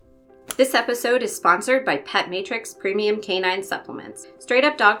This episode is sponsored by Pet Matrix Premium Canine Supplements. Straight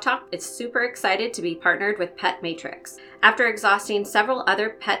Up Dog Talk is super excited to be partnered with Pet Matrix. After exhausting several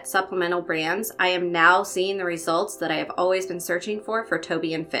other pet supplemental brands, I am now seeing the results that I have always been searching for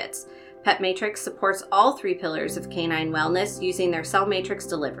Toby and Fitz. Pet Matrix supports all three pillars of canine wellness using their cell matrix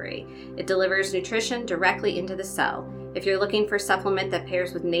delivery. It delivers nutrition directly into the cell. If you're looking for a supplement that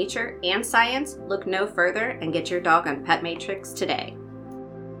pairs with nature and science, look no further and get your dog on Pet Matrix today.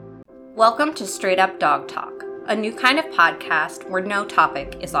 Welcome to Straight Up Dog Talk, a new kind of podcast where no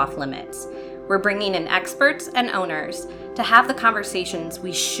topic is off limits. We're bringing in experts and owners to have the conversations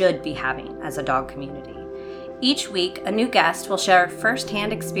we should be having as a dog community. Each week, a new guest will share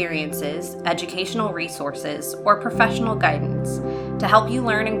firsthand experiences, educational resources, or professional guidance to help you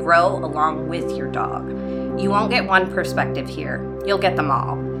learn and grow along with your dog. You won't get one perspective here, you'll get them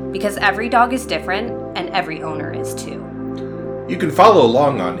all, because every dog is different and every owner is too. You can follow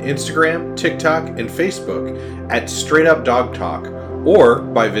along on Instagram, TikTok, and Facebook at Straight Up Dog Talk, or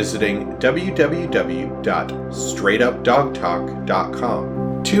by visiting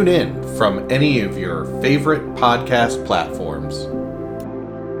www.straightupdogtalk.com. Tune in from any of your favorite podcast platforms.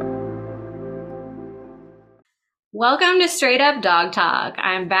 Welcome to Straight Up Dog Talk.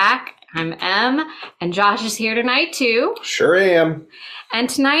 I'm back. I'm Em, and Josh is here tonight too. Sure am. And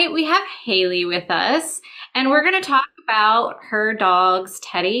tonight we have Halie with us, and we're going to talk about her dogs,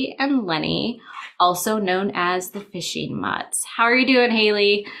 Teddy and Lennie, also known as the fishing mutts. How are you doing,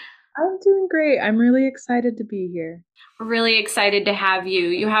 Halie? I'm doing great. I'm really excited to be here. We're really excited to have you.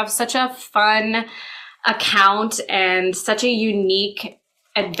 You have such a fun account and such a unique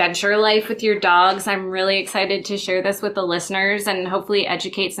adventure life with your dogs. I'm really excited to share this with the listeners and hopefully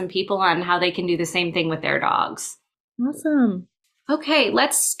educate some people on how they can do the same thing with their dogs. Awesome. Okay,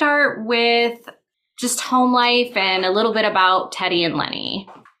 let's start with just home life and a little bit about Teddy and Lennie.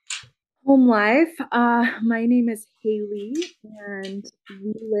 Home life. My name is Halie, and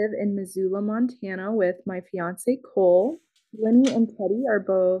we live in Missoula, Montana with my fiance, Cole. Lennie and Teddy are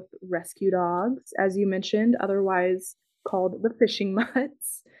both rescue dogs, as you mentioned, otherwise called the fishing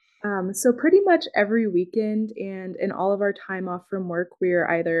mutts. So pretty much every weekend and in all of our time off from work, we're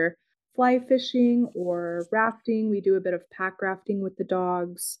either fly fishing or rafting. We do a bit of pack rafting with the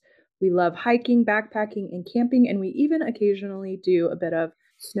dogs. We love hiking, backpacking, and camping, and we even occasionally do a bit of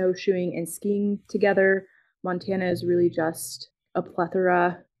snowshoeing and skiing together. Montana is really just a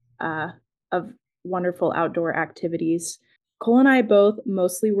plethora of wonderful outdoor activities. Cole and I both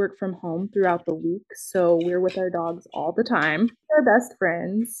mostly work from home throughout the week, so we're with our dogs all the time. We're best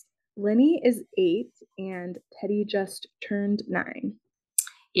friends. Lennie is 8, and Teddy just turned 9.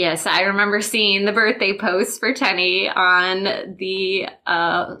 Yes, I remember seeing the birthday posts for Teddy on the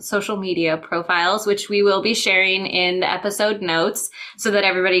social media profiles, which we will be sharing in the episode notes so that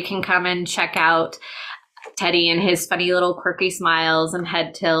everybody can come and check out Teddy and his funny little quirky smiles and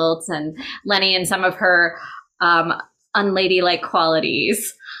head tilts, and Lennie and some of her unladylike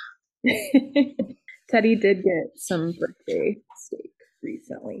qualities. Teddy did get some birthday steak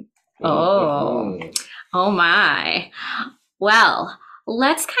recently. Oh my. Well,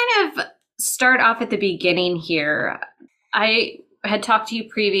 let's kind of start off at the beginning here. I had talked to you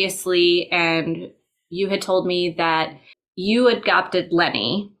previously, and you had told me that you adopted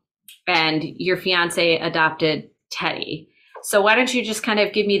Lennie and your fiance adopted Teddy. So why don't you just kind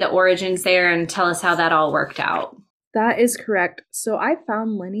of give me the origins there and tell us how that all worked out? That is correct. So I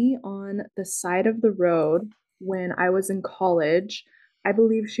found Lennie on the side of the road when I was in college. I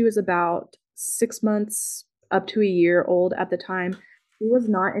believe she was about 6 months up to a year old at the time. She was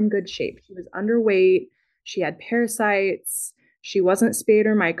not in good shape. She was underweight. She had parasites. She wasn't spayed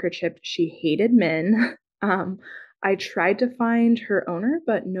or microchipped. She hated men. I tried to find her owner,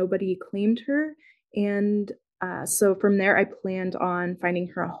 but nobody claimed her. And so from there, I planned on finding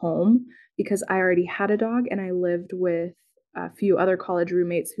her a home because I already had a dog and I lived with a few other college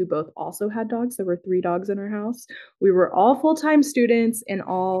roommates who both also had dogs. There were 3 dogs in our house. We were all full-time students and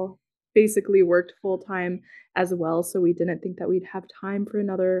all basically worked full-time as well. So we didn't think that we'd have time for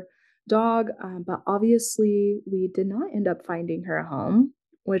another dog. But obviously we did not end up finding her a home,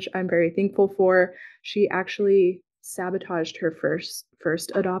 which I'm very thankful for. She actually sabotaged her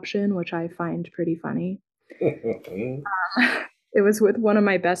first adoption, which I find pretty funny. It was with one of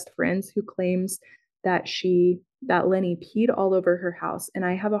my best friends who claims that Lennie peed all over her house. And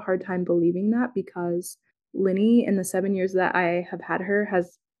I have a hard time believing that because Lennie, in the 7 years that I have had her,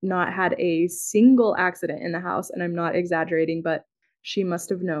 has not had a single accident in the house. And I'm not exaggerating, but she must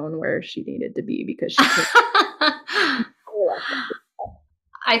have known where she needed to be because she could.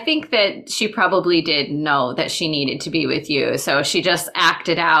 I think that she probably did know that she needed to be with you. So she just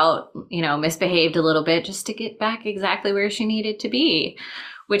acted out, misbehaved a little bit just to get back exactly where she needed to be,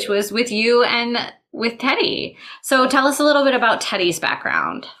 which was with you and with Teddy. So tell us a little bit about Teddy's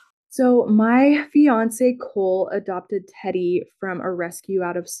background. So my fiance Cole adopted Teddy from a rescue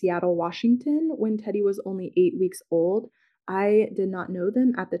out of Seattle, Washington when Teddy was only 8 weeks old. I did not know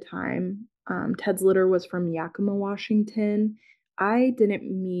them at the time. Ted's litter was from Yakima, Washington. I didn't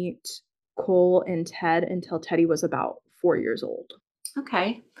meet Cole and Ted until Teddy was about 4 years old.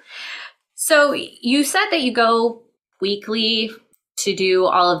 Okay. So you said that you go weekly to do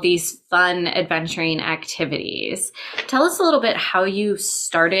all of these fun adventuring activities. Tell us a little bit how you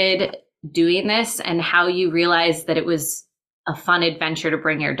started doing this and how you realized that it was a fun adventure to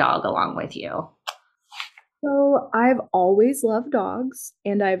bring your dog along with you. So I've always loved dogs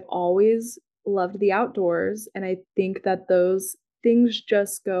and I've always loved the outdoors. And I think that those things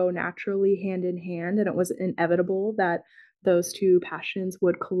just go naturally hand in hand. And it was inevitable that those two passions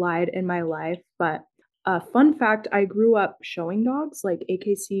would collide in my life. But fun fact, I grew up showing dogs, like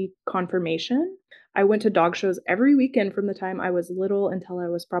AKC Conformation. I went to dog shows every weekend from the time I was little until I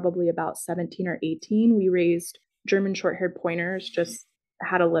was probably about 17 or 18. We raised German short-haired pointers, just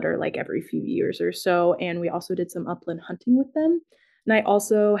had a litter like every few years or so. And we also did some upland hunting with them. And I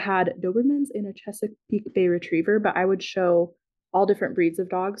also had Dobermans and a Chesapeake Bay Retriever, but I would show all different breeds of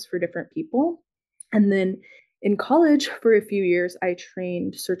dogs for different people. And then in college, for a few years, I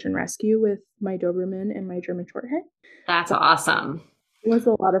trained search and rescue with my Doberman and my German Shorthair. That's awesome. It was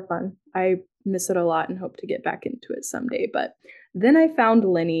a lot of fun. I miss it a lot and hope to get back into it someday. But then I found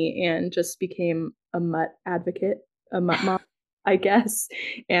Lennie and just became a mutt advocate, a mutt mom, I guess,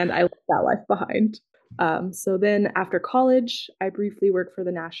 and I left that life behind. So then after college, I briefly worked for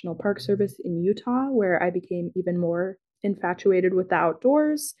the National Park Service in Utah, where I became even more infatuated with the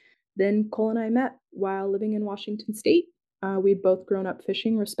outdoors. Then Cole and I met while living in Washington State. We'd both grown up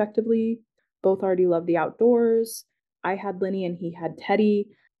fishing respectively, both already loved the outdoors. I had Lennie and he had Teddy.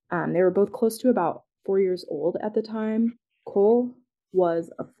 They were both close to about 4 years old at the time. Cole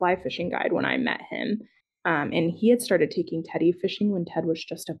was a fly fishing guide when I met him. And he had started taking Teddy fishing when Ted was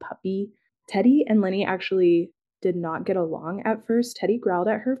just a puppy. Teddy and Lennie actually did not get along at first. Teddy growled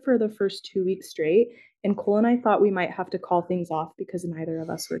at her for the first 2 weeks straight. And Cole and I thought we might have to call things off because neither of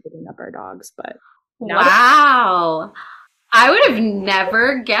us were giving up our dogs. But wow. I would have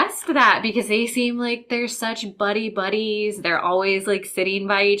never guessed that because they seem like they're such buddies. They're always like sitting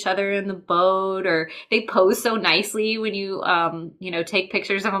by each other in the boat, or they pose so nicely when you, take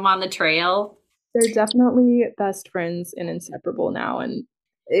pictures of them on the trail. They're definitely best friends and inseparable now. And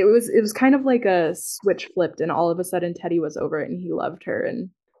it was kind of like a switch flipped, and all of a sudden Teddy was over it and he loved her, and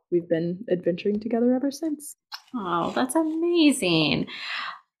we've been adventuring together ever since. Oh, that's amazing.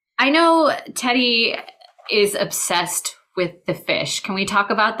 I know Teddy is obsessed with the fish. Can we talk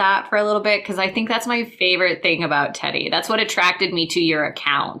about that for a little bit? Because I think that's my favorite thing about Teddy. That's what attracted me to your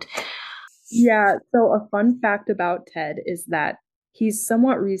account. Yeah, so a fun fact about Ted is that he's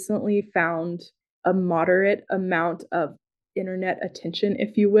somewhat recently found a moderate amount of internet attention,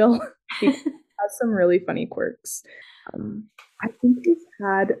 if you will. He has some really funny quirks. I think he's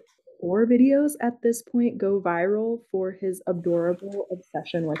had 4 videos at this point go viral for his adorable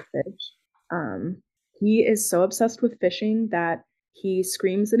obsession with fish. He is so obsessed with fishing that he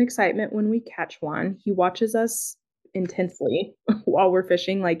screams in excitement when we catch one. He watches us intensely while we're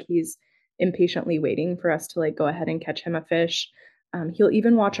fishing, like he's impatiently waiting for us to like go ahead and catch him a fish. He'll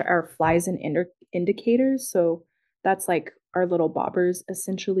even watch our flies and indicators. So that's like our little bobbers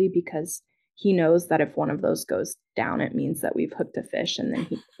essentially, because he knows that if one of those goes down, it means that we've hooked a fish, and then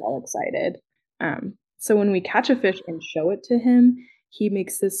he's all excited. So when we catch a fish and show it to him, he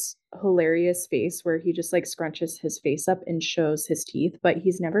makes this hilarious face where he just like scrunches his face up and shows his teeth, but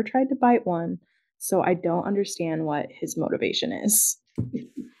he's never tried to bite one. So I don't understand what his motivation is.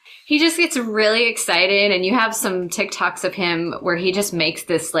 He just gets really excited, and you have some TikToks of him where he just makes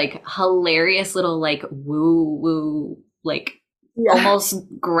this like hilarious little like woo woo, like almost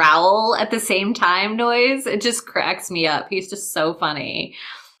growl at the same time noise. It just cracks me up. He's just so funny.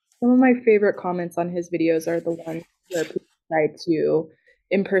 Some of my favorite comments on his videos are the ones where people try to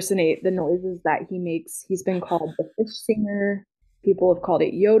impersonate the noises that he makes. He's been called the fish singer. People have called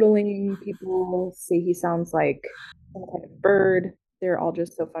it yodeling. People say he sounds like some kind of bird. They're all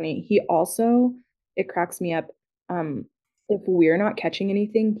just so funny. He also, it cracks me up. If we're not catching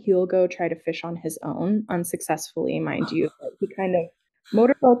anything, he'll go try to fish on his own, unsuccessfully, mind you. But he kind of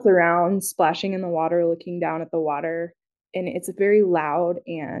motorboats around, splashing in the water, looking down at the water, and it's very loud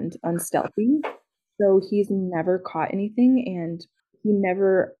and unstealthy. So he's never caught anything, and he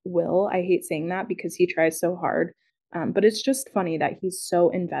never will. I hate saying that because he tries so hard. But it's just funny that he's so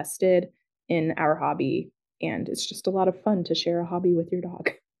invested in our hobby, and it's just a lot of fun to share a hobby with your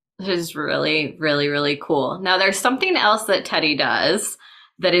dog. It is really, really, really cool. Now, there's something else that Teddy does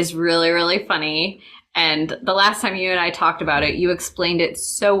that is really, really funny. And the last time you and I talked about it, you explained it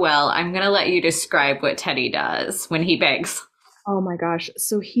so well. I'm going to let you describe what Teddy does when he begs. Oh my gosh.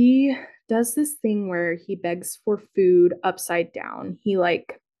 So he does this thing where he begs for food upside down. He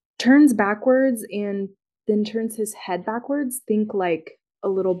like turns backwards and then turns his head backwards. Think like a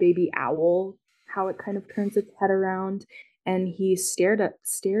little baby owl, how it kind of turns its head around. And he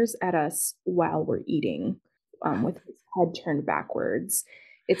stares at us while we're eating, with his head turned backwards.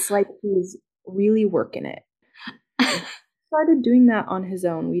 It's like he's really working it. He started doing that on his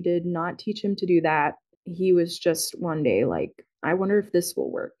own. We did not teach him to do that. He was just one day like, I wonder if this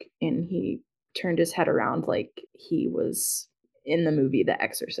will work. And he turned his head around like he was in the movie The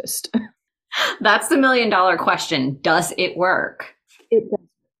Exorcist. That's the $1,000,000 question. Does it work? It does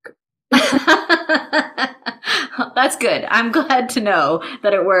work. That's good. I'm glad to know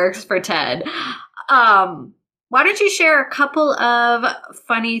that it works for Ted. Why don't you share a couple of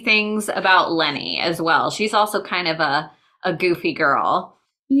funny things about Lennie as well? She's also kind of a goofy girl.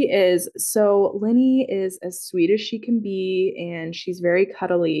 He is. So Lennie is as sweet as she can be, and she's very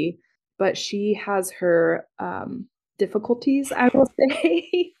cuddly, but she has her difficulties, I will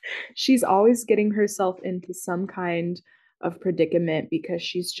say. She's always getting herself into some kind of predicament because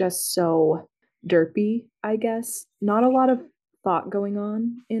she's just so derpy, I guess. Not a lot of thought going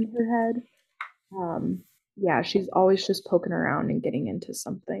on in her head. Yeah, she's always just poking around and getting into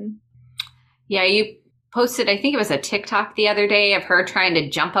something. Yeah, you posted, I think it was a TikTok the other day of her trying to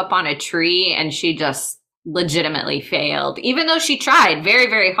jump up on a tree, and she just legitimately failed. Even though she tried very,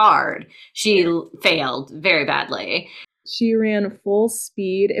 very hard, she failed very badly. She ran full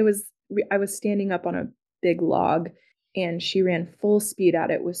speed. I was standing up on a big log, and she ran full speed at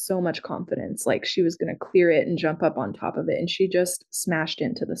it with so much confidence, like she was going to clear it and jump up on top of it. And she just smashed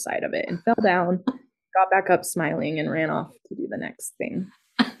into the side of it and fell down, got back up smiling, and ran off to do the next thing.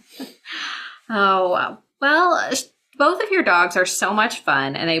 Oh, well, both of your dogs are so much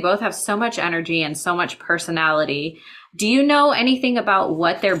fun, and they both have so much energy and so much personality. Do you know anything about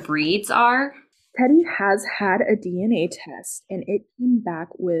what their breeds are? Teddy has had a DNA test, and it came back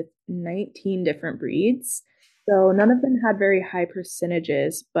with 19 different breeds. So none of them had very high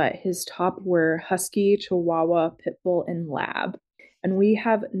percentages, but his top were Husky, Chihuahua, Pit Bull, and Lab. And we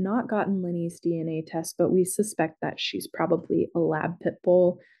have not gotten Lennie's DNA test, but we suspect that she's probably a Lab Pit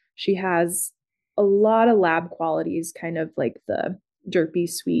Bull. She has a lot of Lab qualities, kind of like the derpy,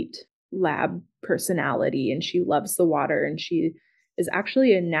 sweet Lab personality, and she loves the water, and she is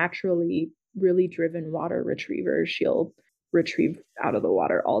actually a naturally really driven water retriever. She'll retrieve out of the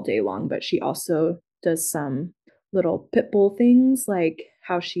water all day long, but she also does some little pit bull things, like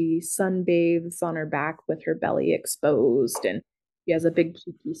how she sunbathes on her back with her belly exposed, and she has a big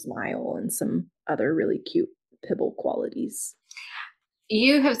cheeky smile and some other really cute pit bull qualities.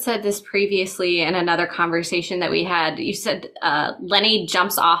 You have said this previously in another conversation that we had. You said Lennie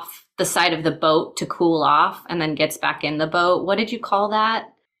jumps off the side of the boat to cool off and then gets back in the boat. What did you call that?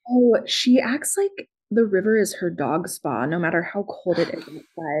 Oh, she acts like the river is her dog spa, no matter how cold it is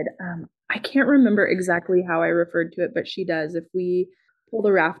outside. I can't remember exactly how I referred to it, but she does. If we pull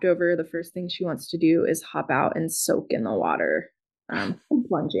the raft over, the first thing she wants to do is hop out and soak in the water. Cold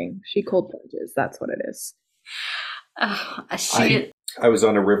plunging. She cold plunges. That's what it is. I was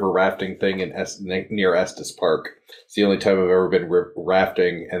on a river rafting thing near Estes Park. It's the only time I've ever been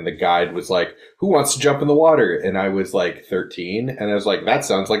rafting, and the guide was like, "Who wants to jump in the water?" And I was like 13, and I was like, "That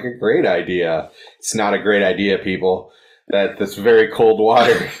sounds like a great idea." It's not a great idea, people. That's very cold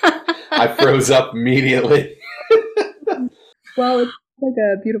water. I froze up immediately. Well, it's like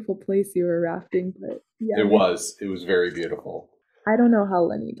a beautiful place you were rafting, but yeah. It was very beautiful. I don't know how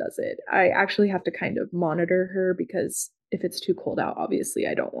Lennie does it. I actually have to kind of monitor her because if it's too cold out, obviously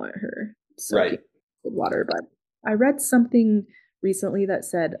I don't want her soaking cold water. But I read something recently that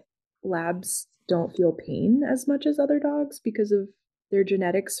said labs don't feel pain as much as other dogs because of their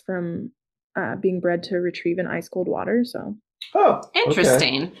genetics from being bred to retrieve in ice cold water. So,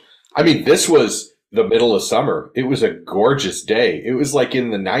 Interesting. Okay. I mean, this was the middle of summer. It was a gorgeous day. It was like in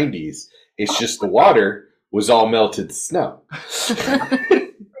the 90s. It's just the water was all melted snow. Oh my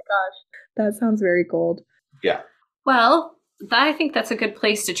gosh, that sounds very cold. Yeah. Well, I think that's a good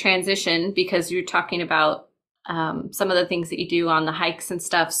place to transition because you're talking about some of the things that you do on the hikes and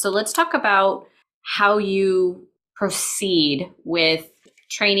stuff. So let's talk about how you proceed with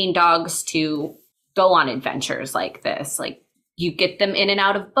training dogs to go on adventures like this. Like you get them in and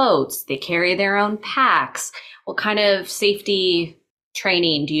out of boats. They carry their own packs. What kind of safety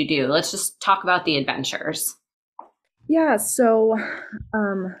training do you do? Let's just talk about the adventures. Yeah, so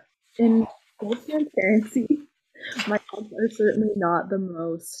in full transparency, my dogs are certainly not the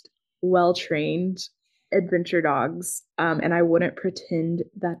most well-trained adventure dogs, and I wouldn't pretend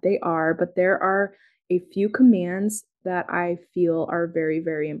that they are, but there are a few commands that I feel are very,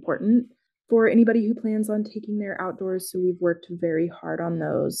 very important for anybody who plans on taking their outdoors. So we've worked very hard on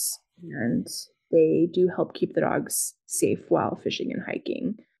those, and they do help keep the dogs safe while fishing and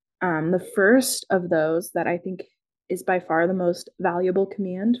hiking. The first of those that I think is by far the most valuable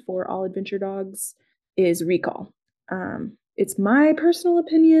command for all adventure dogs is recall. It's my personal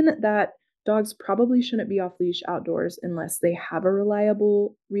opinion that dogs probably shouldn't be off leash outdoors unless they have a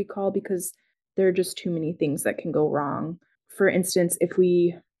reliable recall, because there are just too many things that can go wrong. For instance, if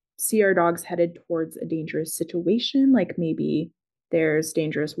we see our dogs headed towards a dangerous situation, like maybe there's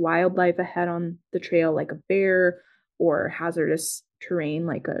dangerous wildlife ahead on the trail, like a bear, or hazardous terrain,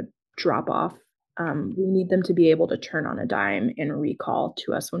 like a drop off, we need them to be able to turn on a dime and recall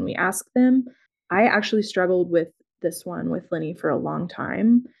to us when we ask them. I actually struggled with this one with Lennie for a long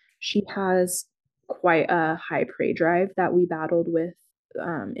time. She has quite a high prey drive that we battled with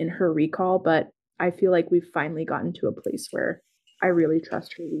in her recall, but I feel like we've finally gotten to a place where I really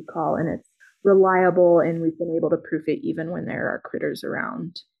trust her recall and it's reliable, and we've been able to proof it even when there are critters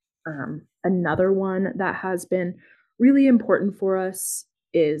around. Another one that has been really important for us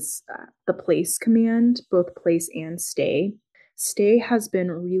is the place command, both place and stay. Stay has been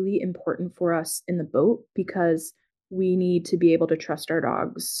really important for us in the boat because we need to be able to trust our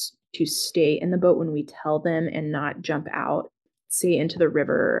dogs to stay in the boat when we tell them and not jump out, say, into the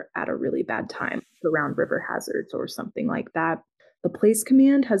river at a really bad time around river hazards or something like that. The place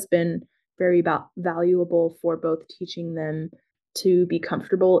command has been very valuable for both teaching them to be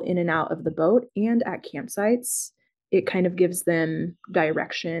comfortable in and out of the boat and at campsites. It kind of gives them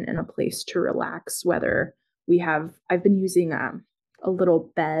direction and a place to relax, whether I've been using a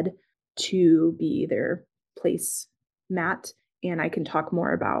little bed to be their place mat, and I can talk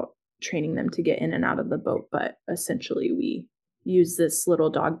more about training them to get in and out of the boat, but essentially we use this little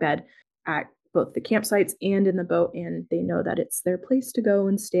dog bed at both the campsites and in the boat, and they know that it's their place to go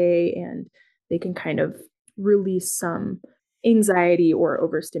and stay, and they can kind of release some anxiety or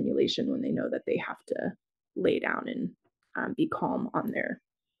overstimulation when they know that they have to lay down and be calm on their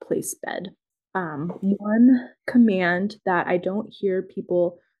place bed. One command that I don't hear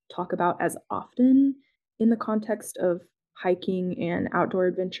people talk about as often in the context of hiking and outdoor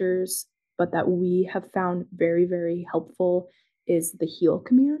adventures, but that we have found very, very helpful is the heel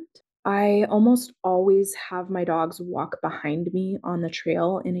command. I almost always have my dogs walk behind me on the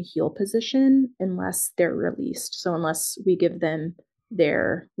trail in a heel position unless they're released. So unless we give them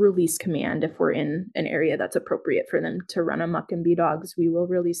their release command, if we're in an area that's appropriate for them to run amok and be dogs, we will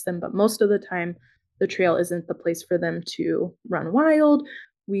release them. But most of the time, the trail isn't the place for them to run wild.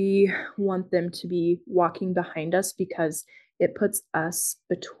 We want them to be walking behind us because it puts us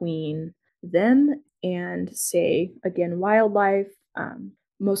between them and, say, again, wildlife.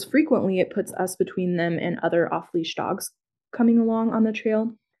 Most frequently, it puts us between them and other off-leash dogs coming along on the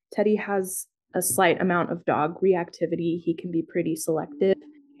trail. Teddy has a slight amount of dog reactivity. He can be pretty selective,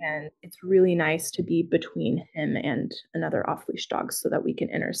 and it's really nice to be between him and another off-leash dog so that we can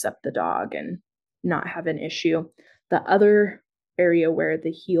intercept the dog and not have an issue. The other area where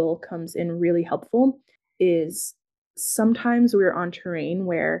the heel comes in really helpful is sometimes we're on terrain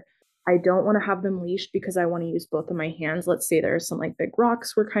where I don't want to have them leashed because I want to use both of my hands. Let's say there's some like big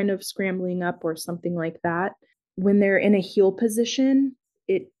rocks we're kind of scrambling up or something like that. When they're in a heel position,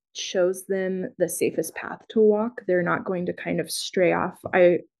 it shows them the safest path to walk. They're not going to kind of stray off.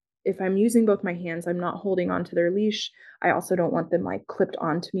 If I'm using both my hands, I'm not holding onto their leash. I also don't want them like clipped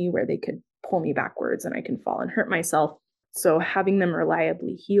onto me where they could pull me backwards and I can fall and hurt myself. So having them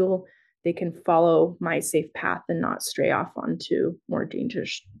reliably heel, they can follow my safe path and not stray off onto more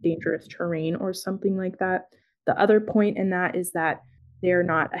dangerous terrain or something like that. The other point in that is that they're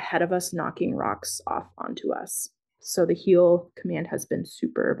not ahead of us knocking rocks off onto us. So the heel command has been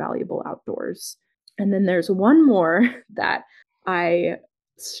super valuable outdoors. And then there's one more that I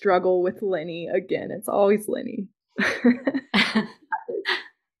struggle with Lennie. Again, it's always Lennie.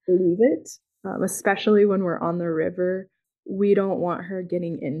 Believe it, especially when we're on the river. We don't want her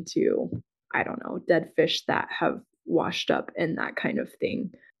getting into, I don't know, dead fish that have washed up and that kind of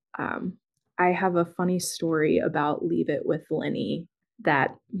thing. I have a funny story about Leave It with Lennie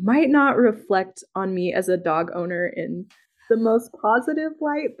that might not reflect on me as a dog owner in the most positive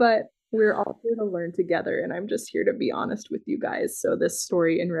light, but We're all here to learn together, and I'm just here to be honest with you guys. So this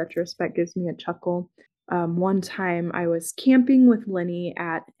story in retrospect gives me a chuckle. One time I was camping with Lennie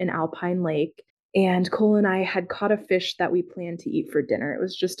at an alpine lake, and Cole and I had caught a fish that we planned to eat for dinner. It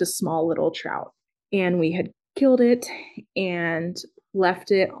was just a small little trout, and we had killed it and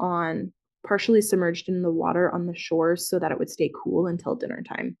left it on partially submerged in the water on the shore so that it would stay cool until dinner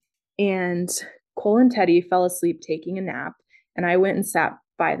time. And Cole and Teddy fell asleep taking a nap, and I went and sat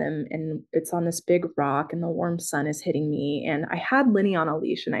by them, and it's on this big rock, and the warm sun is hitting me. And I had Lennie on a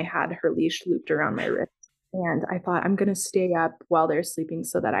leash, and I had her leash looped around my wrist. And I thought I'm going to stay up while they're sleeping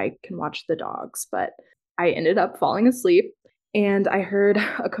so that I can watch the dogs. But I ended up falling asleep, and I heard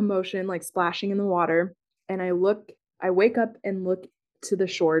a commotion like splashing in the water. And I wake up and look to the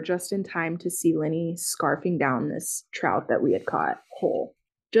shore just in time to see Lennie scarfing down this trout that we had caught whole.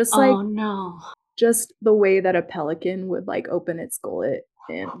 Just like, oh no. just the way that a pelican would like open its gullet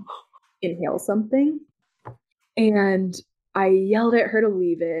and inhale something. And I yelled at her to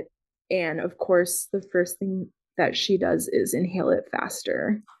leave it. And of course, the first thing that she does is inhale it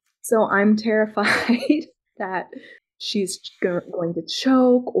faster. So I'm terrified that she's going to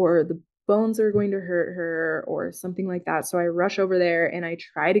choke, or the bones are going to hurt her, or something like that. So I rush over there and I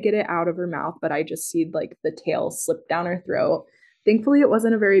try to get it out of her mouth, but I just see like the tail slip down her throat. Thankfully, it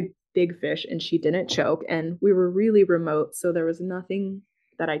wasn't a very big fish and she didn't choke, and we were really remote, so there was nothing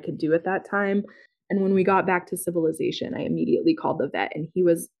that I could do at that time. And when we got back to civilization, I immediately called the vet, and he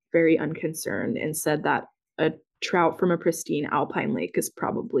was very unconcerned and said that a trout from a pristine alpine lake is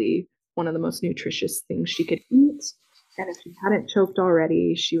probably one of the most nutritious things she could eat. And if she hadn't choked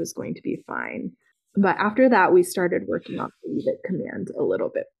already, she was going to be fine. But after that, we started working on the leave it command a little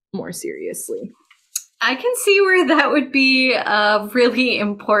bit more seriously. I can see where that would be a really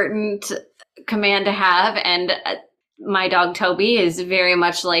important command to have. And my dog Toby is very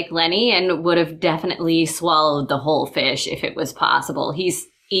much like Lennie and would have definitely swallowed the whole fish if it was possible. He's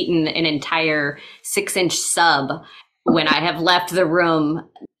eaten an entire 6-inch sub when I have left the room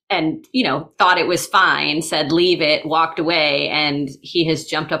and, thought it was fine, said leave it, walked away, and he has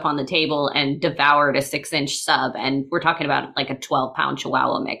jumped up on the table and devoured a 6-inch sub. And we're talking about like a 12-pound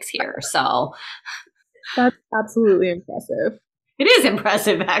Chihuahua mix here. So that's absolutely impressive. It is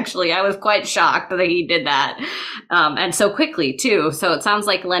impressive, actually. I was quite shocked that he did that, and so quickly too. So it sounds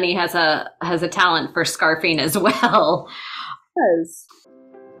like Lennie has a talent for scarfing as well. Yes.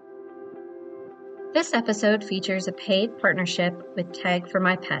 This episode features a paid partnership with Tag for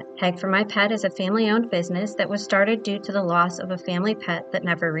My Pet. Tag for My Pet is a family-owned business that was started due to the loss of a family pet that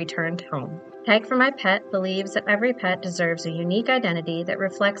never returned home. Tag for My Pet believes that every pet deserves a unique identity that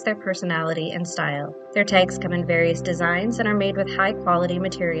reflects their personality and style. Their tags come in various designs and are made with high-quality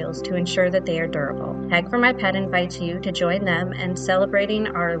materials to ensure that they are durable. Tag for My Pet invites you to join them in celebrating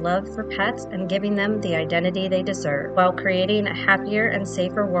our love for pets and giving them the identity they deserve, while creating a happier and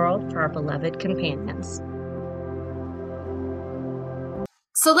safer world for our beloved companions.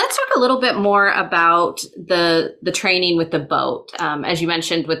 So let's talk a little bit more about the training with the boat. As you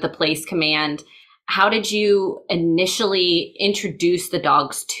mentioned with the place command, how did you initially introduce the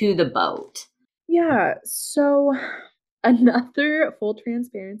dogs to the boat? Yeah, so another full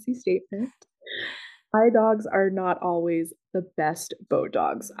transparency statement. My dogs are not always the best boat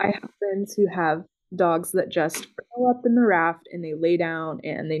dogs. I have friends who have dogs that just curl up in the raft and they lay down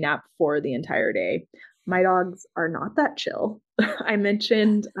and they nap for the entire day. My dogs are not that chill. I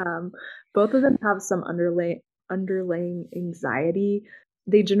mentioned both of them have some underlying anxiety.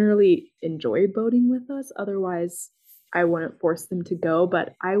 They generally enjoy boating with us. Otherwise, I wouldn't force them to go.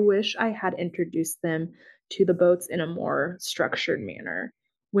 But I wish I had introduced them to the boats in a more structured manner.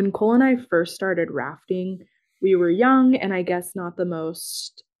 When Cole and I first started rafting, we were young and I guess not the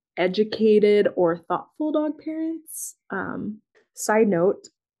most educated or thoughtful dog parents. Side note,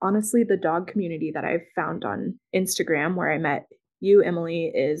 honestly, the dog community that I've found on Instagram, where I met you,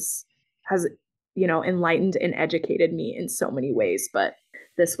 Emily, has enlightened and educated me in so many ways. But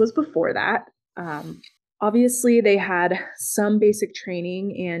this was before that. Obviously, they had some basic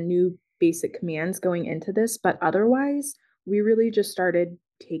training and new basic commands going into this, but otherwise, we really just started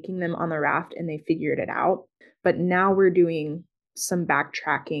taking them on the raft and they figured it out. But now we're doing some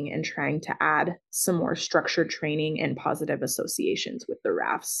backtracking and trying to add some more structured training and positive associations with the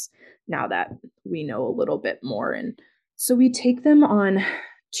rafts now that we know a little bit more. And so we take them on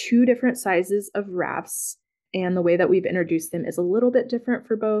 2 different sizes of rafts, and the way that we've introduced them is a little bit different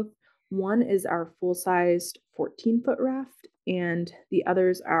for both. One is our full-sized 14-foot raft, and the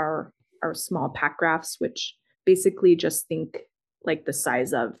others are our small pack rafts, which basically just think like the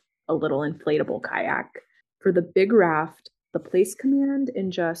size of a little inflatable kayak. For the big raft, the place command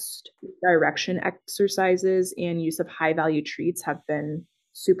and just direction exercises and use of high value treats have been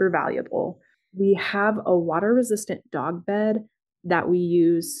super valuable. We have a water resistant dog bed that we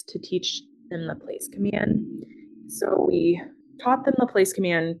use to teach them the place command. So we taught them the place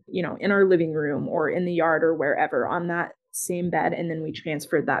command, in our living room or in the yard or wherever on that same bed. And then we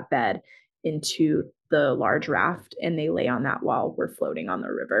transferred that bed into the large raft and they lay on that while we're floating on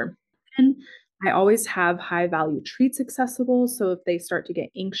the river. And I always have high value treats accessible. So if they start to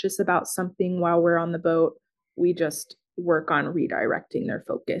get anxious about something while we're on the boat, we just work on redirecting their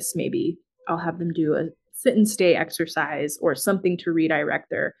focus. Maybe I'll have them do a sit and stay exercise or something to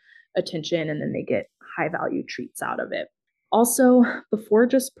redirect their attention, and then they get high value treats out of it. Also, before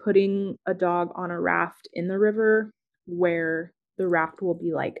just putting a dog on a raft in the river where the raft will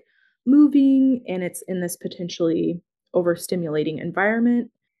be like moving and it's in this potentially overstimulating environment,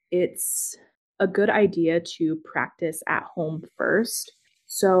 it's a good idea to practice at home first.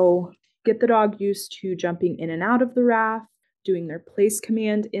 So get the dog used to jumping in and out of the raft, doing their place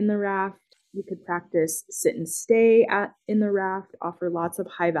command in the raft. You could practice sit and stay in the raft, offer lots of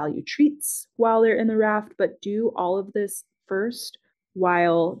high value treats while they're in the raft, but do all of this first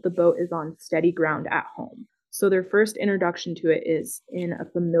while the boat is on steady ground at home. So their first introduction to it is in a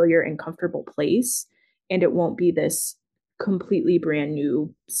familiar and comfortable place, and it won't be this completely brand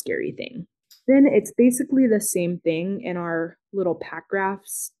new scary thing. Then it's basically the same thing in our little pack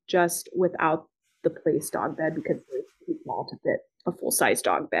rafts, just without the place dog bed because they're too small to fit a full-size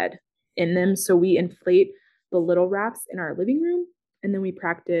dog bed in them. So we inflate the little rafts in our living room, and then we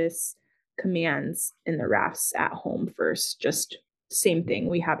practice commands in the rafts at home first. Just same thing.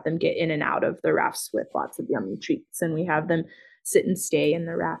 We have them get in and out of the rafts with lots of yummy treats, and we have them sit and stay in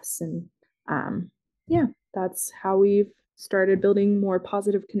the rafts. And that's how we've started building more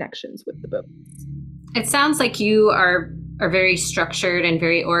positive connections with the boats. It sounds like you are very structured and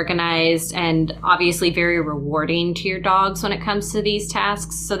very organized and obviously very rewarding to your dogs when it comes to these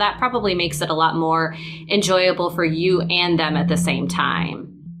tasks. So that probably makes it a lot more enjoyable for you and them at the same time.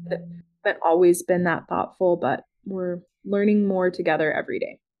 I've always been that thoughtful, but we're learning more together every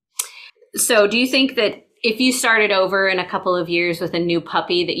day. So do you think that if you started over in a couple of years with a new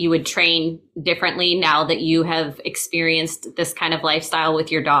puppy that you would train differently now that you have experienced this kind of lifestyle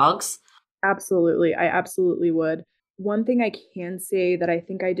with your dogs? Absolutely. I absolutely would. One thing I can say that I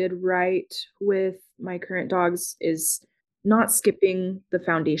think I did right with my current dogs is not skipping the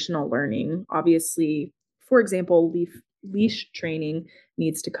foundational learning. Obviously, for example, leash training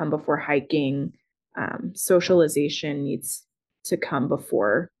needs to come before hiking. Socialization needs to come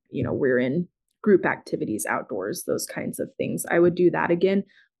before, we're in group activities outdoors, those kinds of things. I would do that again,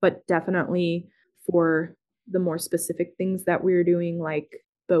 but definitely for the more specific things that we're doing, like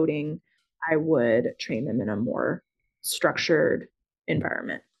boating, I would train them in a more structured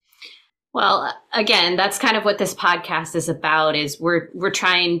environment. Well, again, that's kind of what this podcast is about, is we're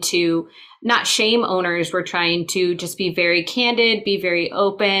trying to not shame owners. We're trying to just be very candid, be very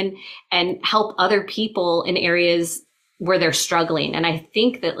open, and help other people in areas where they're struggling. And I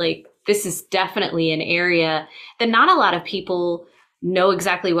think that this is definitely an area that not a lot of people know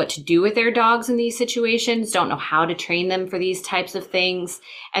exactly what to do with their dogs in these situations, don't know how to train them for these types of things.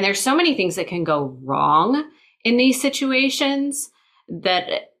 And there's so many things that can go wrong in these situations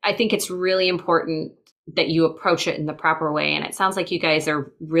that I think it's really important that you approach it in the proper way. And it sounds like you guys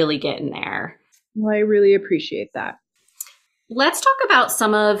are really getting there. Well, I really appreciate that. Let's talk about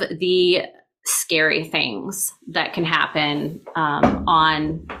some of the scary things that can happen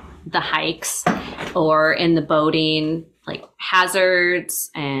on the hikes or in the boating, like hazards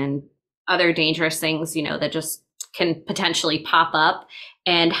and other dangerous things, that just can potentially pop up,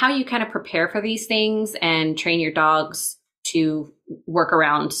 and how you kind of prepare for these things and train your dogs to work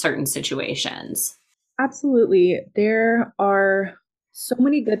around certain situations. Absolutely. There are so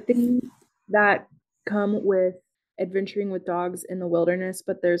many good things that come with adventuring with dogs in the wilderness,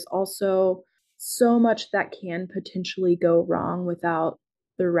 but there's also so much that can potentially go wrong without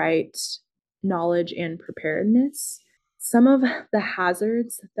the right knowledge and preparedness. Some of the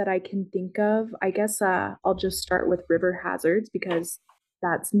hazards that I can think of, I guess I'll just start with river hazards because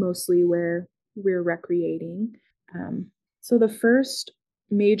that's mostly where we're recreating. So the first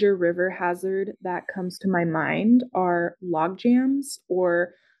major river hazard that comes to my mind are log jams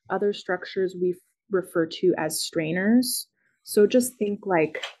or other structures we refer to as strainers. So just think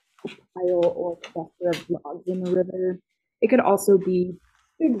like a pile or cluster of logs in the river. It could also be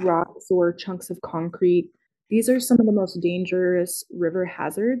big rocks or chunks of concrete. These are some of the most dangerous river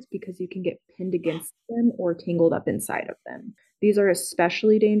hazards because you can get pinned against them or tangled up inside of them. These are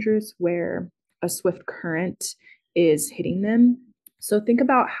especially dangerous where a swift current is hitting them. So think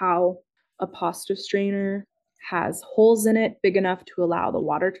about how a pasta strainer has holes in it big enough to allow the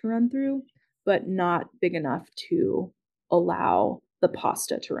water to run through, but not big enough to allow the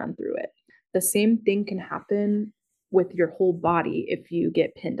pasta to run through it. The same thing can happen with your whole body if you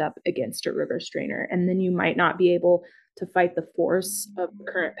get pinned up against a river strainer, and then you might not be able to fight the force of the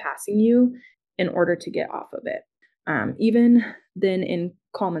current passing you in order to get off of it. Even then, in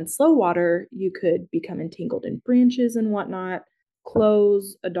calm and slow water, you could become entangled in branches and whatnot.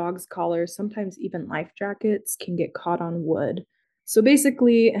 Clothes, a dog's collar, sometimes even life jackets can get caught on wood. So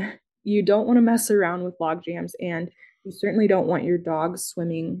basically, you don't want to mess around with log jams, and you certainly don't want your dog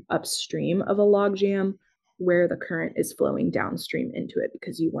swimming upstream of a log jam where the current is flowing downstream into it,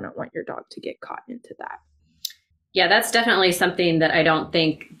 because you wouldn't want your dog to get caught into that. Yeah, that's definitely something that I don't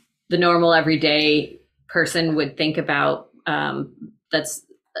think the normal everyday person would think about. That's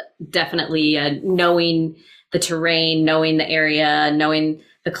definitely knowing the terrain, knowing the area, knowing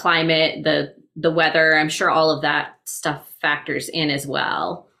the climate, the weather. I'm sure all of that stuff factors in as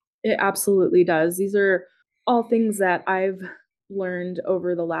well. It absolutely does. These are all things that I've learned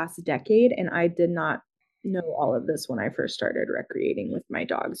over the last decade, and I did not know all of this when I first started recreating with my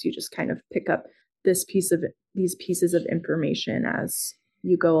dogs. You just kind of pick up these pieces of information as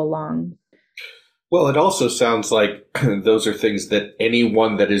you go along. Well, it also sounds like those are things that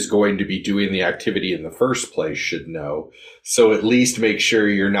anyone that is going to be doing the activity in the first place should know. So at least make sure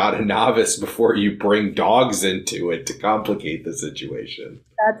you're not a novice before you bring dogs into it to complicate the situation.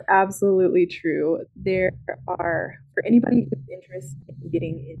 That's absolutely true. There are, for anybody who's interested in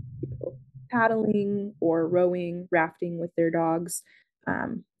getting into paddling or rowing, rafting with their dogs,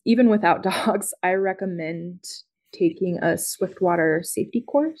 even without dogs, I recommend taking a Swiftwater safety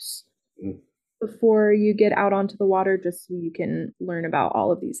course before you get out onto the water, just so you can learn about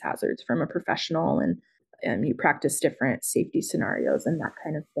all of these hazards from a professional, and you practice different safety scenarios and that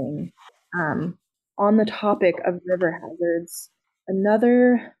kind of thing. On the topic of river hazards,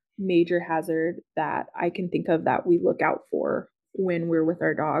 another major hazard that I can think of that we look out for when we're with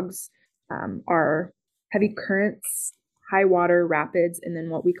our dogs are heavy currents, high water, rapids, and then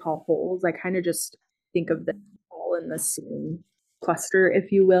what we call holes. I kind of just think of them all in the same cluster,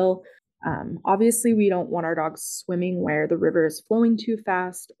 if you will. Obviously, we don't want our dogs swimming where the river is flowing too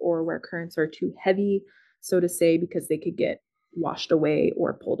fast or where currents are too heavy, so to say, because they could get washed away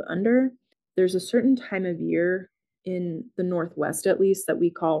or pulled under. There's a certain time of year in the Northwest, at least, that we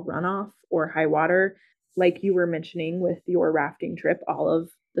call runoff or high water. Like you were mentioning with your rafting trip, all of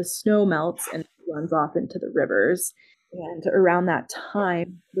the snow melts and runs off into the rivers. And around that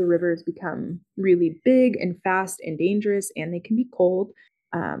time, the rivers become really big and fast and dangerous, and they can be cold.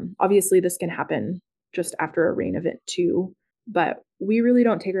 Obviously, this can happen just after a rain event too, but we really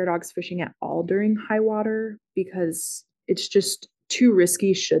don't take our dogs fishing at all during high water because it's just too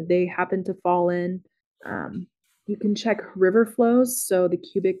risky should they happen to fall in. You can check river flows, so the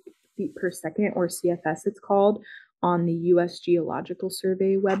cubic feet per second, or CFS it's called, on the U.S. Geological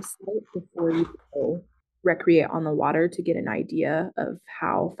Survey website before you go recreate on the water to get an idea of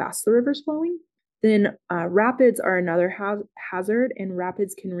how fast the river's flowing. Then rapids are another hazard, and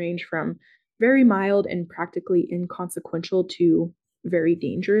rapids can range from very mild and practically inconsequential to very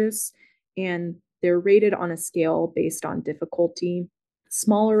dangerous. And they're rated on a scale based on difficulty.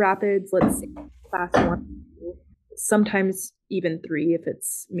 Smaller rapids, let's say class 1, sometimes even 3 if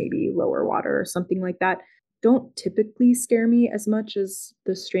it's maybe lower water or something like that, don't typically scare me as much as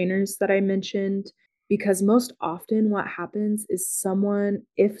the strainers that I mentioned, because most often what happens is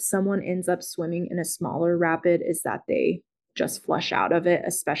if someone ends up swimming in a smaller rapid, is that they just flush out of it,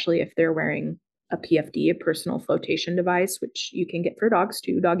 especially if they're wearing a PFD, a personal flotation device, which you can get for dogs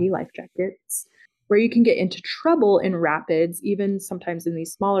too, doggy life jackets. Where you can get into trouble in rapids, even sometimes in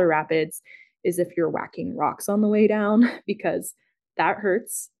these smaller rapids, is if you're whacking rocks on the way down, because that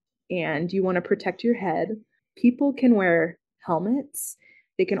hurts and you want to protect your head. People can wear helmets.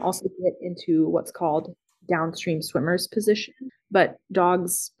 They can also get into what's called downstream swimmer's position, but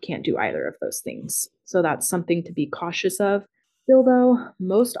dogs can't do either of those things. So that's something to be cautious of. Still, though,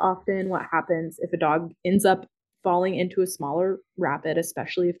 most often what happens if a dog ends up falling into a smaller rapid,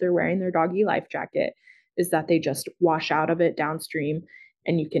 especially if they're wearing their doggy life jacket, is that they just wash out of it downstream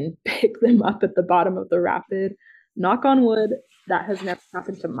and you can pick them up at the bottom of the rapid. Knock on wood, that has never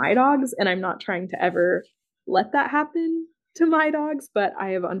happened to my dogs, and I'm not trying to ever let that happen to my dogs, but I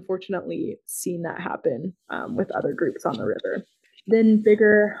have unfortunately seen that happen with other groups on the river. Then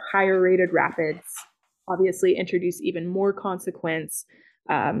bigger, higher rated rapids obviously introduce even more consequence.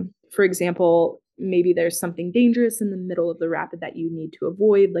 For example, maybe there's something dangerous in the middle of the rapid that you need to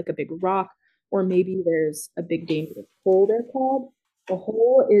avoid, like a big rock or maybe there's a big dangerous hole, they're called. A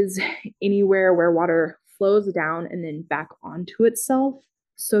hole is anywhere where water flows down and then back onto itself.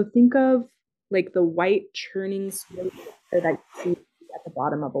 So think of like the white churning spray that you see at the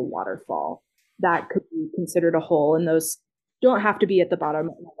bottom of a waterfall. That could be considered a hole, and those don't have to be at the bottom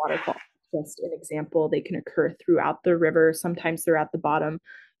of a waterfall. Just an example, they can occur throughout the river. Sometimes they're at the bottom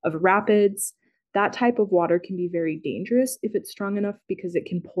of rapids. That type of water can be very dangerous if it's strong enough because it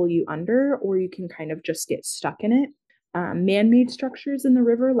can pull you under, or you can kind of just get stuck in it. Man-made structures in the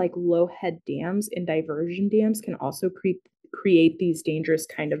river, like low-head dams and diversion dams, can also create these dangerous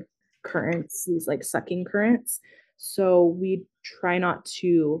kind of currents, these like sucking currents. So we try not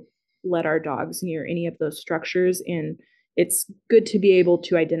to let our dogs near any of those structures. And it's good to be able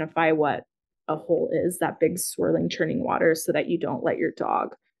to identify what a hole is, that big swirling, churning water, so that you don't let your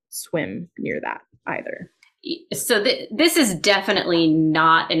dog swim near that either. So this is definitely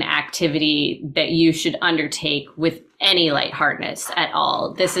not an activity that you should undertake with any lightheartedness at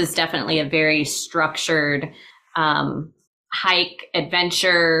all. This is definitely a very structured hike,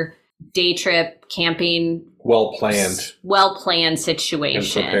 adventure, day trip, camping. Well planned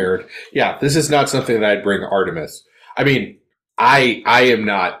situation. And prepared. Yeah, this is not something that I'd bring Artemis. I mean, I am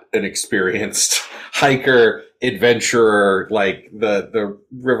not an experienced hiker, adventurer. Like the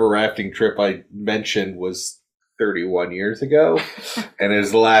river rafting trip I mentioned was 31 years ago, and it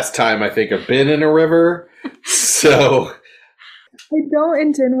was the last time I think I've been in a river. So I don't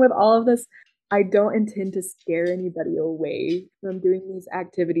intend with all of this. I don't intend to scare anybody away from doing these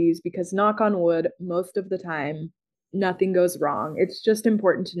activities because, knock on wood, most of the time, nothing goes wrong. It's just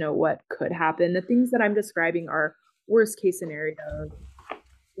important to know what could happen. The things that I'm describing are worst case scenarios.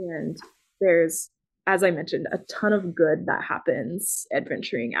 And there's, as I mentioned, a ton of good that happens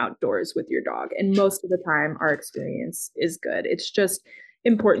adventuring outdoors with your dog. And most of the time, our experience is good. It's just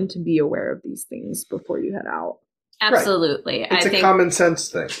important to be aware of these things before you head out. Absolutely. Right. It's a common sense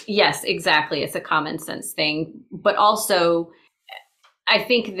thing. Yes, exactly. It's a common sense thing. But also, I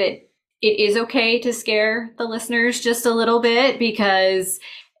think that it is okay to scare the listeners just a little bit because,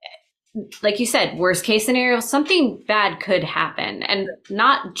 like you said, worst case scenario, something bad could happen, and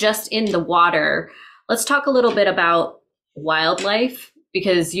not just in the water. Let's talk a little bit about wildlife,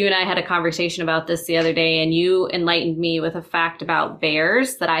 because you and I had a conversation about this the other day, and you enlightened me with a fact about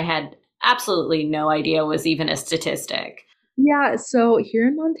bears that I had absolutely no idea was even a statistic. Yeah, so here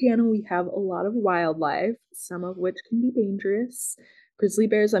in Montana, we have a lot of wildlife, some of which can be dangerous. Grizzly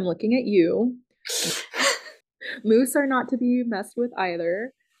bears, I'm looking at you. Moose are not to be messed with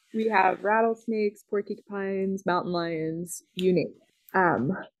either. We have rattlesnakes, porcupines, mountain lions, you name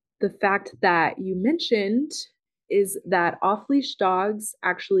it. The fact that you mentioned is that off-leash dogs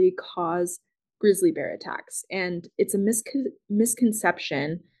actually cause grizzly bear attacks. And it's a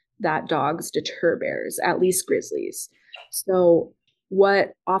misconception that dogs deter bears, at least grizzlies. So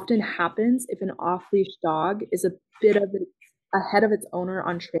what often happens if an off-leash dog is a bit of ahead of its owner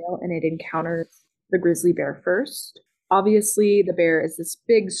on trail and it encounters the grizzly bear first, obviously the bear is this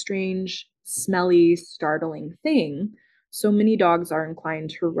big, strange, smelly, startling thing. So many dogs are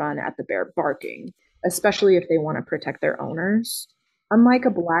inclined to run at the bear barking, especially if they want to protect their owners. Unlike a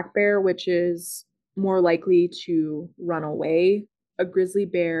black bear, which is more likely to run away, a grizzly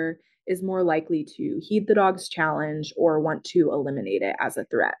bear is more likely to heed the dog's challenge or want to eliminate it as a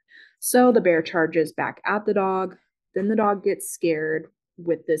threat. So the bear charges back at the dog, then the dog gets scared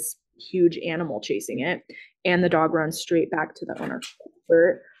with this huge animal chasing it, and the dog runs straight back to the owner.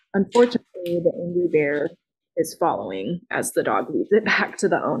 Unfortunately, the angry bear is following as the dog leads it back to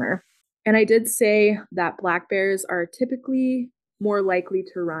the owner. And I did say that black bears are typically more likely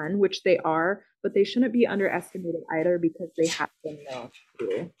to run, which they are, but they shouldn't be underestimated either because they have been known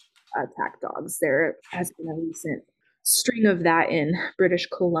to attack dogs. There has been a recent string of that in British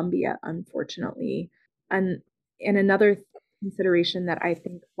Columbia, unfortunately. And another consideration that I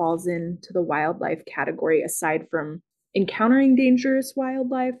think falls into the wildlife category, aside from encountering dangerous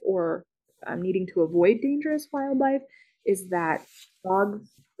wildlife or needing to avoid dangerous wildlife, is that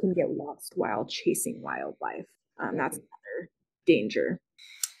dogs can get lost while chasing wildlife. That's another danger.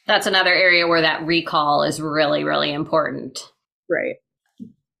 That's another area where that recall is really, really important. Right.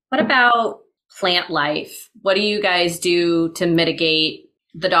 What about plant life? What do you guys do to mitigate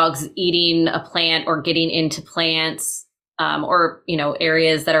the dogs eating a plant or getting into plants, or,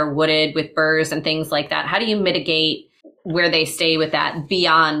 areas that are wooded with burrs and things like that? How do you mitigate where they stay with that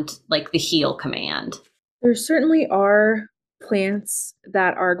beyond like the heel command? There certainly are plants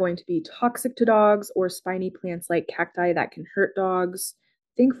that are going to be toxic to dogs, or spiny plants like cacti that can hurt dogs.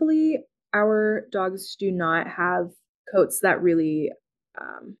 Thankfully, our dogs do not have coats that really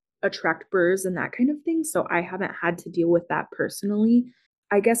attract burrs and that kind of thing. So I haven't had to deal with that personally.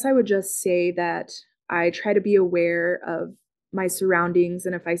 I guess I would just say that I try to be aware of my surroundings.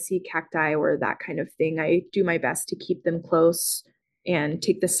 And if I see cacti or that kind of thing, I do my best to keep them close and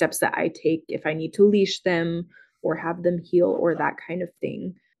take the steps that I take if I need to leash them or have them heal or that kind of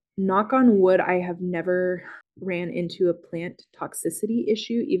thing. Knock on wood, I have never ran into a plant toxicity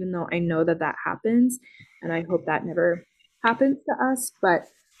issue, even though I know that that happens. And I hope that never happens to us. But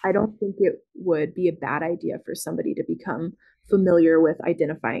I don't think it would be a bad idea for somebody to become familiar with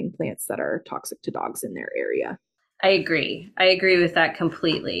identifying plants that are toxic to dogs in their area. I agree. I agree with that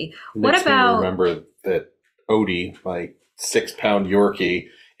completely. What Makes me about remember that Odie, my 6-pound Yorkie,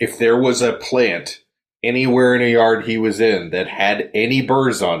 if there was a plant anywhere in a yard he was in that had any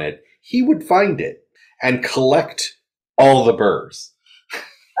burrs on it, he would find it and collect all the burrs.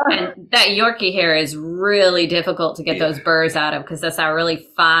 And that Yorkie hair is really difficult to get those burrs out of because that's a really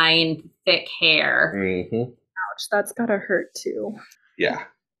fine, thick hair. Mm-hmm. Ouch, that's gotta hurt too. Yeah.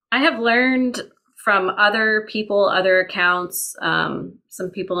 I have learned from other people, other accounts, some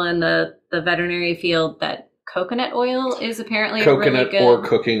people in the veterinary field that coconut oil is apparently coconut really good. Or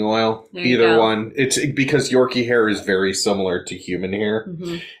cooking oil, either go. one. It's because Yorkie hair is very similar to human hair,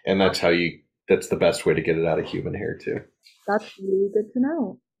 and that's the best way to get it out of human hair too. That's really good to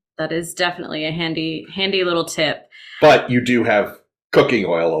know. That is definitely a handy little tip. But you do have cooking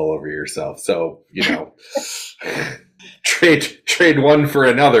oil all over yourself, so trade one for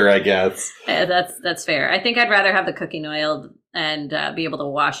another, I guess. That's fair. I think I'd rather have the cooking oil and be able to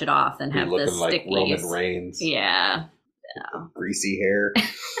wash it off than have the looking like stickies. Roman Reigns. Yeah. Greasy hair.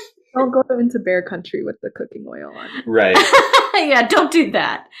 Don't go into bear country with the cooking oil on. Right. Yeah, don't do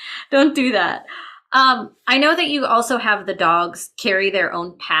that. Don't do that. I know that you also have the dogs carry their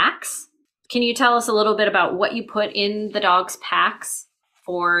own packs. Can you tell us a little bit about what you put in the dogs' packs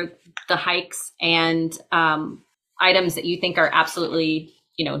for the hikes and items that you think are absolutely,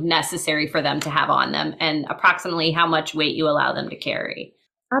 necessary for them to have on them, and approximately how much weight you allow them to carry?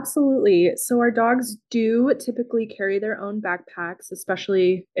 Absolutely. So our dogs do typically carry their own backpacks,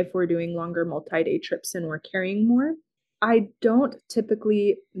 especially if we're doing longer multi-day trips and we're carrying more. I don't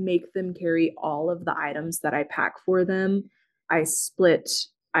typically make them carry all of the items that I pack for them. I split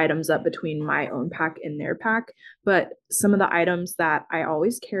items up between my own pack and their pack, but some of the items that I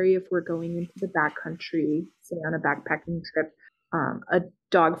always carry if we're going into the backcountry, say on a backpacking trip, a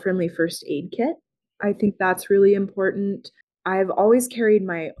dog-friendly first aid kit. I think that's really important. I've always carried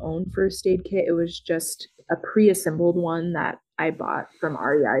my own first aid kit. It was just a pre-assembled one that I bought from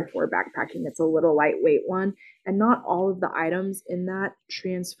REI for backpacking. It's a little lightweight one, and not all of the items in that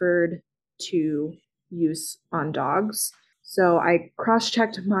transferred to use on dogs. So I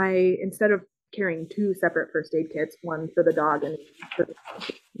cross-checked instead of carrying 2 separate first aid kits, one for the dog and for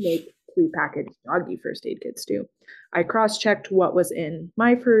make pre-packaged doggy first aid kits too. I cross-checked what was in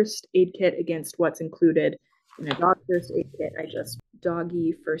my first aid kit against what's included in a dog first aid kit. I just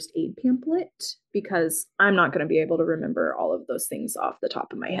doggy first aid pamphlet because I'm not going to be able to remember all of those things off the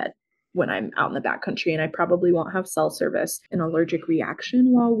top of my head when I'm out in the backcountry, and I probably won't have cell service. An allergic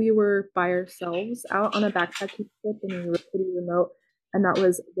reaction while we were by ourselves out on a backpacking trip, and we were pretty remote, and that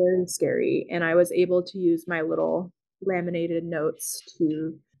was very scary. And I was able to use my little laminated notes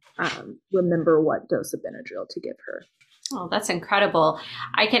to remember what dose of Benadryl to give her. Oh, that's incredible.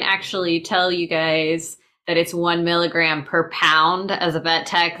 I can actually tell you guys that it's 1 milligram per pound as a vet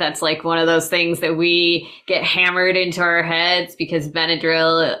tech. That's like one of those things that we get hammered into our heads because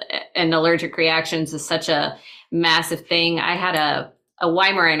Benadryl and allergic reactions is such a massive thing. I had a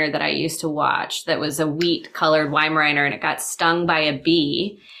Weimaraner that I used to watch that was a wheat colored Weimaraner, and it got stung by a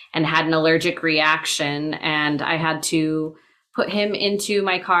bee and had an allergic reaction. And I had to put him into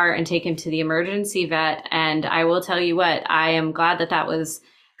my car and take him to the emergency vet. And I will tell you what, I am glad that that was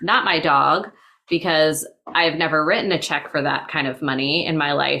not my dog, because I've never written a check for that kind of money in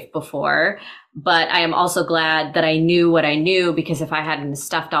my life before. But I am also glad that I knew what I knew, because if I hadn't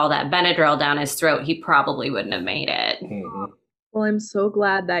stuffed all that Benadryl down his throat, he probably wouldn't have made it. Mm-hmm. Well, I'm so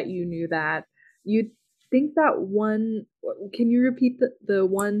glad that you knew that. You'd think that can you repeat the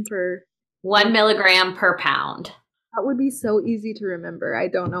one per... 1 milligram per pound. That would be so easy to remember. I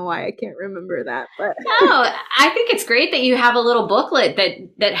don't know why I can't remember that, but no, I think it's great that you have a little booklet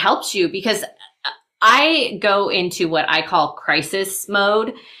that helps you, because I go into what I call crisis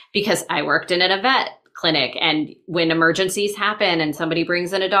mode, because I worked in a vet clinic, and when emergencies happen and somebody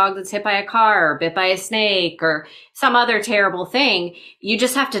brings in a dog that's hit by a car or bit by a snake or some other terrible thing, you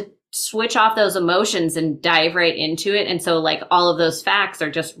just have to switch off those emotions and dive right into it. And so like all of those facts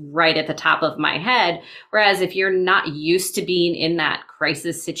are just right at the top of my head. Whereas if you're not used to being in that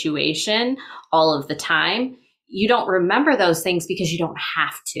crisis situation all of the time, you don't remember those things because you don't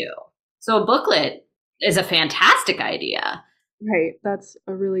have to. So a booklet is a fantastic idea. Right. That's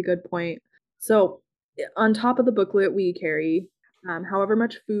a really good point. So on top of the booklet, we carry however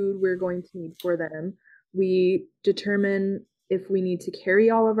much food we're going to need for them. We determine if we need to carry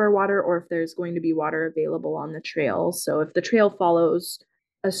all of our water or if there's going to be water available on the trail. So if the trail follows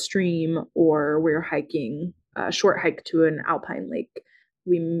a stream or we're hiking a short hike to an alpine lake,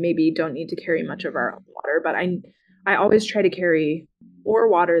 we maybe don't need to carry much of our own water. But I always try to carry more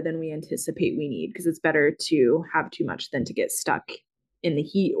water than we anticipate we need because it's better to have too much than to get stuck in the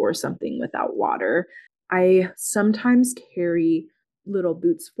heat or something without water. I sometimes carry little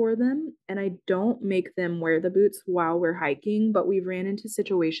boots for them, and I don't make them wear the boots while we're hiking, but we've ran into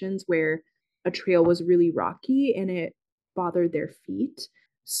situations where a trail was really rocky and it bothered their feet.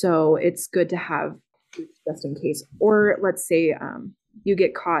 So it's good to have boots just in case. Or let's say you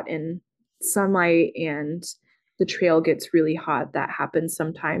get caught in sunlight and the trail gets really hot. That happens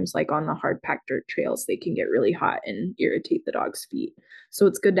sometimes, like on the hard packed dirt trails, they can get really hot and irritate the dog's feet. So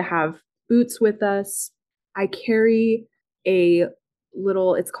it's good to have boots with us. I carry a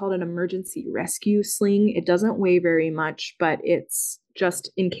little, it's called an emergency rescue sling. It doesn't weigh very much, but it's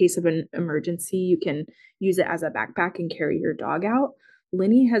just in case of an emergency, you can use it as a backpack and carry your dog out.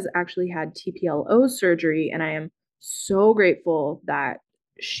 Lennie has actually had TPLO surgery, and I am so grateful that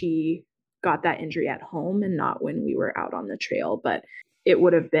she got that injury at home and not when we were out on the trail. But it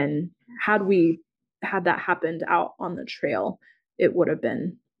would have been, had we had that happened out on the trail, it would have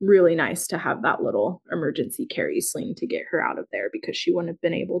been really nice to have that little emergency carry sling to get her out of there because she wouldn't have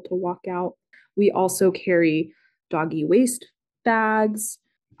been able to walk out. We also carry doggy waste bags.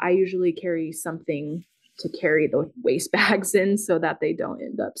 I usually carry something to carry the waste bags in so that they don't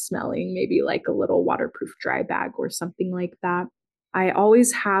end up smelling, maybe like a little waterproof dry bag or something like that. I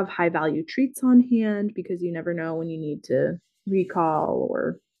always have high value treats on hand because you never know when you need to recall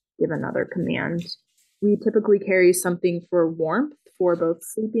or give another command. We typically carry something for warmth for both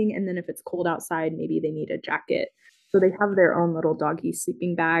sleeping, and then if it's cold outside, maybe they need a jacket. So they have their own little doggy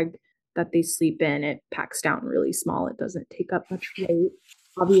sleeping bag that they sleep in. It packs down really small. It doesn't take up much weight.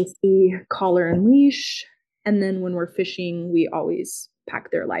 Obviously, collar and leash. And then when we're fishing, we always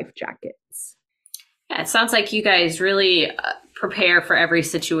pack their life jackets. Yeah, it sounds like you guys really prepare for every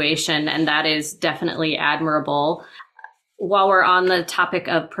situation, and that is definitely admirable. While we're on the topic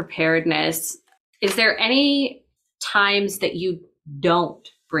of preparedness, is there any times that you don't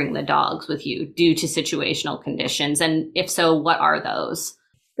bring the dogs with you due to situational conditions? And if so, what are those?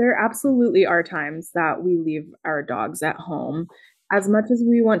 There absolutely are times that we leave our dogs at home. As much as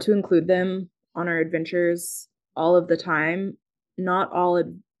we want to include them on our adventures all of the time, not all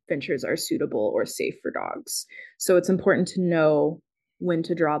adventures are suitable or safe for dogs. So it's important to know when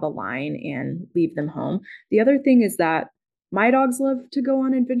to draw the line and leave them home. The other thing is that my dogs love to go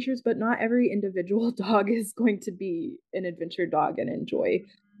on adventures, but not every individual dog is going to be an adventure dog and enjoy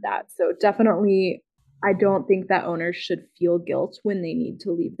that. So definitely, I don't think that owners should feel guilt when they need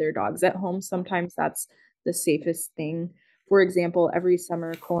to leave their dogs at home. Sometimes that's the safest thing. For example, every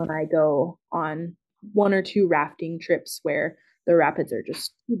summer, Cole and I go on 1 or 2 rafting trips where the rapids are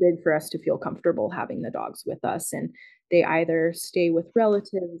just too big for us to feel comfortable having the dogs with us. And they either stay with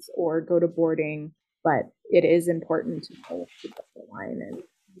relatives or go to boarding. But it is important to know to put the line and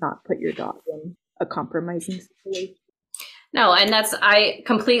not put your dog in a compromising situation. No, and I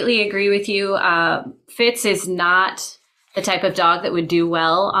completely agree with you. Fitz is not the type of dog that would do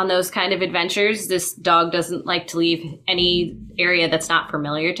well on those kind of adventures. This dog doesn't like to leave any area that's not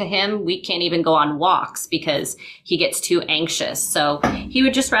familiar to him. We can't even go on walks because he gets too anxious. So he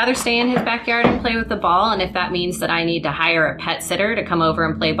would just rather stay in his backyard and play with the ball. And if that means that I need to hire a pet sitter to come over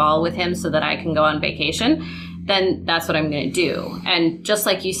and play ball with him so that I can go on vacation, then that's what I'm going to do. And just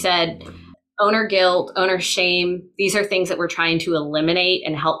like you said, owner guilt, owner shame, these are things that we're trying to eliminate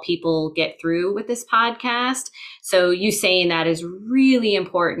and help people get through with this podcast. So you saying that is really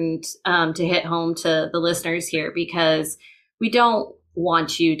important to hit home to the listeners here, because we don't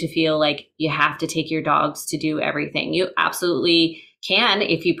want you to feel like you have to take your dogs to do everything. You absolutely can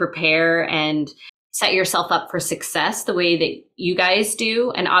if you prepare and set yourself up for success the way that you guys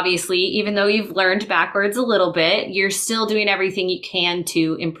do. And obviously, even though you've learned backwards a little bit, you're still doing everything you can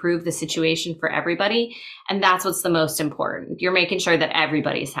to improve the situation for everybody. And that's what's the most important. You're making sure that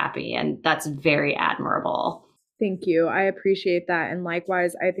everybody's happy. And that's very admirable. Thank you. I appreciate that. And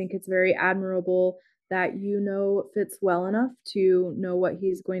likewise, I think it's very admirable that you know fits well enough to know what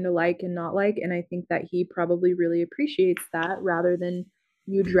he's going to like and not like. And I think that he probably really appreciates that rather than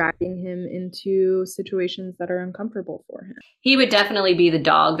you dragging him into situations that are uncomfortable for him. He would definitely be the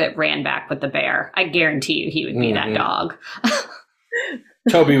dog that ran back with the bear. I guarantee you he would be that dog.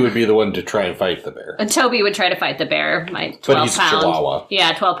 Toby would be the one to try and fight the bear. And Toby would try to fight the bear. My 12 but he's pound, Chihuahua.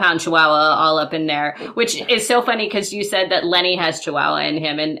 Yeah, 12-pound Chihuahua all up in there, which is so funny because you said that Lennie has Chihuahua in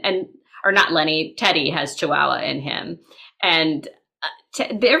him, and or not Lennie, Teddy has Chihuahua in him, and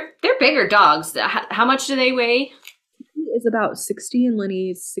they're bigger dogs. How much do they weigh? He is about 60 and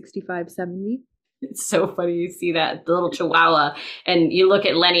Lennie's 65, 70. It's so funny. You see that the little Chihuahua, and you look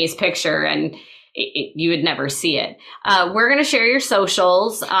at Lennie's picture, and you would never see it. We're going to share your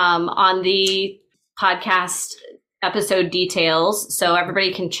socials on the podcast episode details, so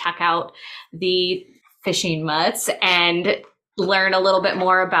everybody can check out the fishing mutts and learn a little bit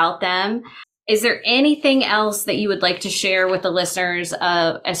more about them. Is there anything else that you would like to share with the listeners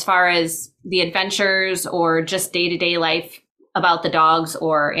as far as the adventures or just day-to-day life about the dogs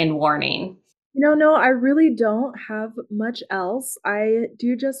or in Warning? No, I really don't have much else. I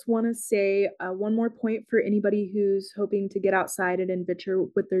do just want to say one more point for anybody who's hoping to get outside and adventure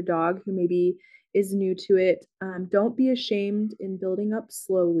with their dog who maybe is new to it. Don't be ashamed in building up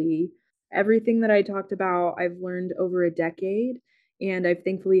slowly. Everything that I talked about, I've learned over a decade, and I've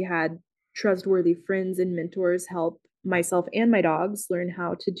thankfully had trustworthy friends and mentors help myself and my dogs learn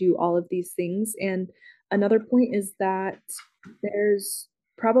how to do all of these things. And another point is that there's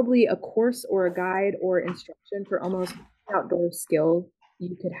probably a course or a guide or instruction for almost outdoor skill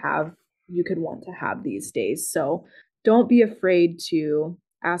you could want to have these days. So don't be afraid to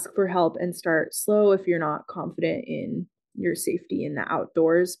ask for help and start slow if you're not confident in your safety in the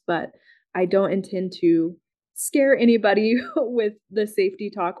outdoors. But I don't intend to scare anybody with the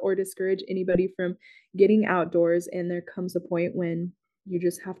safety talk or discourage anybody from getting outdoors. And there comes a point when you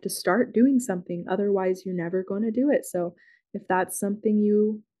just have to start doing something. Otherwise, you're never going to do it. So if that's something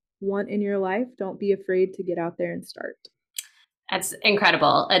you want in your life, don't be afraid to get out there and start. That's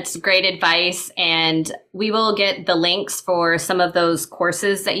incredible. It's great advice. And we will get the links for some of those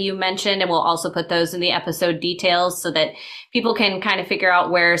courses that you mentioned. And we'll also put those in the episode details so that people can kind of figure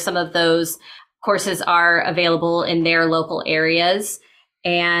out where some of those courses are available in their local areas.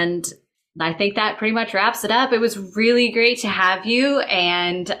 And I think that pretty much wraps it up. It was really great to have you.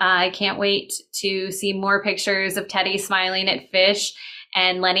 And I can't wait to see more pictures of Teddy smiling at fish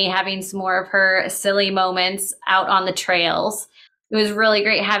and Lennie having some more of her silly moments out on the trails. It was really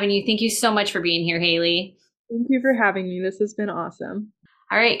great having you. Thank you so much for being here, Halie. Thank you for having me. This has been awesome.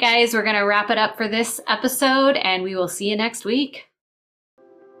 All right, guys, we're going to wrap it up for this episode, and we will see you next week.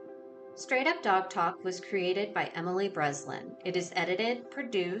 Straight Up Dog Talk was created by Emily Breslin. It is edited,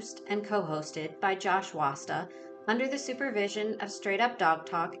 produced, and co-hosted by Josh Wasta under the supervision of Straight Up Dog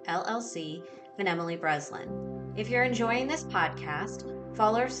Talk, LLC, and Emily Breslin. If you're enjoying this podcast,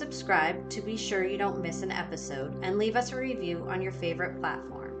 follow or subscribe to be sure you don't miss an episode, and leave us a review on your favorite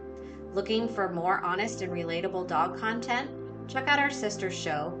platform. Looking for more honest and relatable dog content? Check out our sister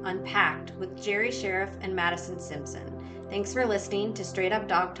show, Unpacked, with Jerry Sheriff and Madison Simpson. Thanks for listening to Straight Up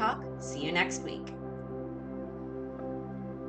Dog Talk. See you next week.